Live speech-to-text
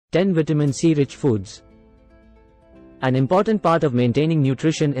10 vitamin C rich foods. An important part of maintaining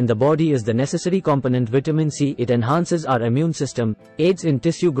nutrition in the body is the necessary component vitamin C. It enhances our immune system, aids in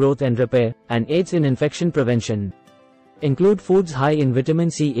tissue growth and repair, and aids in infection prevention. Include foods high in vitamin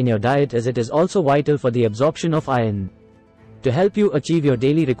C in your diet as it is also vital for the absorption of iron. To help you achieve your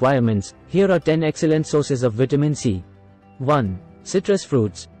daily requirements, here are 10 excellent sources of vitamin C. 1. Citrus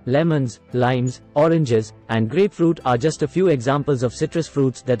fruits. Lemons, limes, oranges, and grapefruit are just a few examples of citrus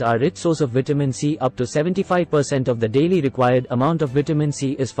fruits that are rich source of vitamin C. Up to 75% of the daily required amount of vitamin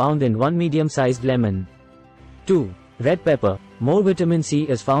C is found in one medium-sized lemon. 2. Red pepper. More vitamin C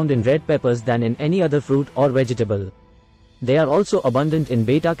is found in red peppers than in any other fruit or vegetable. They are also abundant in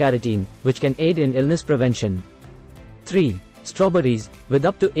beta-carotene, which can aid in illness prevention. 3. Strawberries. With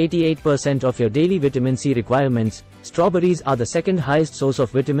up to 88% of your daily vitamin C requirements, strawberries are the second highest source of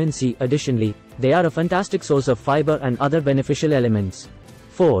vitamin C. Additionally, they are a fantastic source of fiber and other beneficial elements.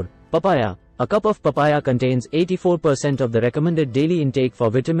 4. Papaya. A cup of papaya contains 84% of the recommended daily intake for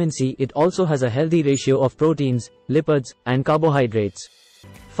vitamin C. It also has a healthy ratio of proteins, lipids, and carbohydrates.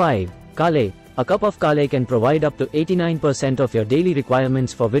 5. Kale. A cup of kale can provide up to 89% of your daily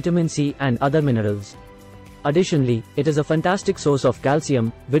requirements for vitamin C and other minerals. Additionally, it is a fantastic source of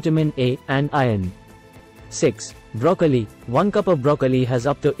calcium, vitamin A, and iron. 6. Broccoli. 1 cup of broccoli has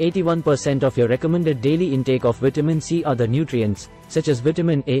up to 81% of your recommended daily intake of vitamin C. Other nutrients, such as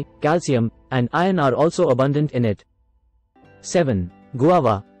vitamin A, calcium, and iron are also abundant in it. 7.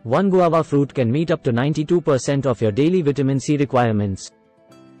 Guava. 1 guava fruit can meet up to 92% of your daily vitamin C requirements.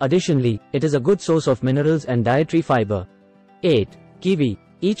 Additionally, it is a good source of minerals and dietary fiber. 8. Kiwi.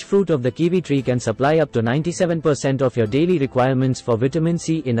 Each fruit of the kiwi tree can supply up to 97% of your daily requirements for vitamin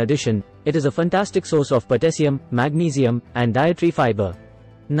C. In addition, it is a fantastic source of potassium, magnesium, and dietary fiber.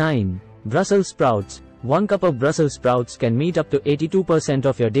 9. Brussels sprouts. 1 cup of Brussels sprouts can meet up to 82%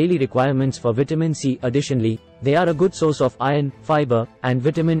 of your daily requirements for vitamin C. Additionally, they are a good source of iron, fiber, and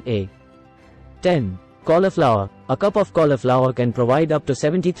vitamin A. 10. Cauliflower. A cup of cauliflower can provide up to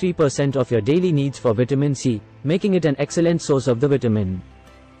 73% of your daily needs for vitamin C, making it an excellent source of the vitamin.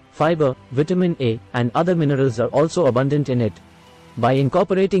 Fiber, vitamin A, and other minerals are also abundant in it. By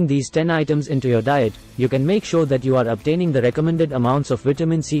incorporating these 10 items into your diet, you can make sure that you are obtaining the recommended amounts of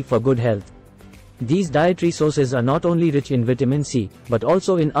vitamin C for good health. These dietary sources are not only rich in vitamin C, but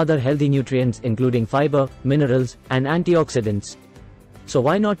also in other healthy nutrients including fiber, minerals, and antioxidants. So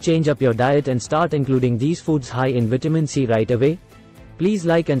why not change up your diet and start including these foods high in vitamin C right away? Please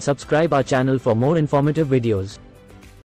like and subscribe our channel for more informative videos.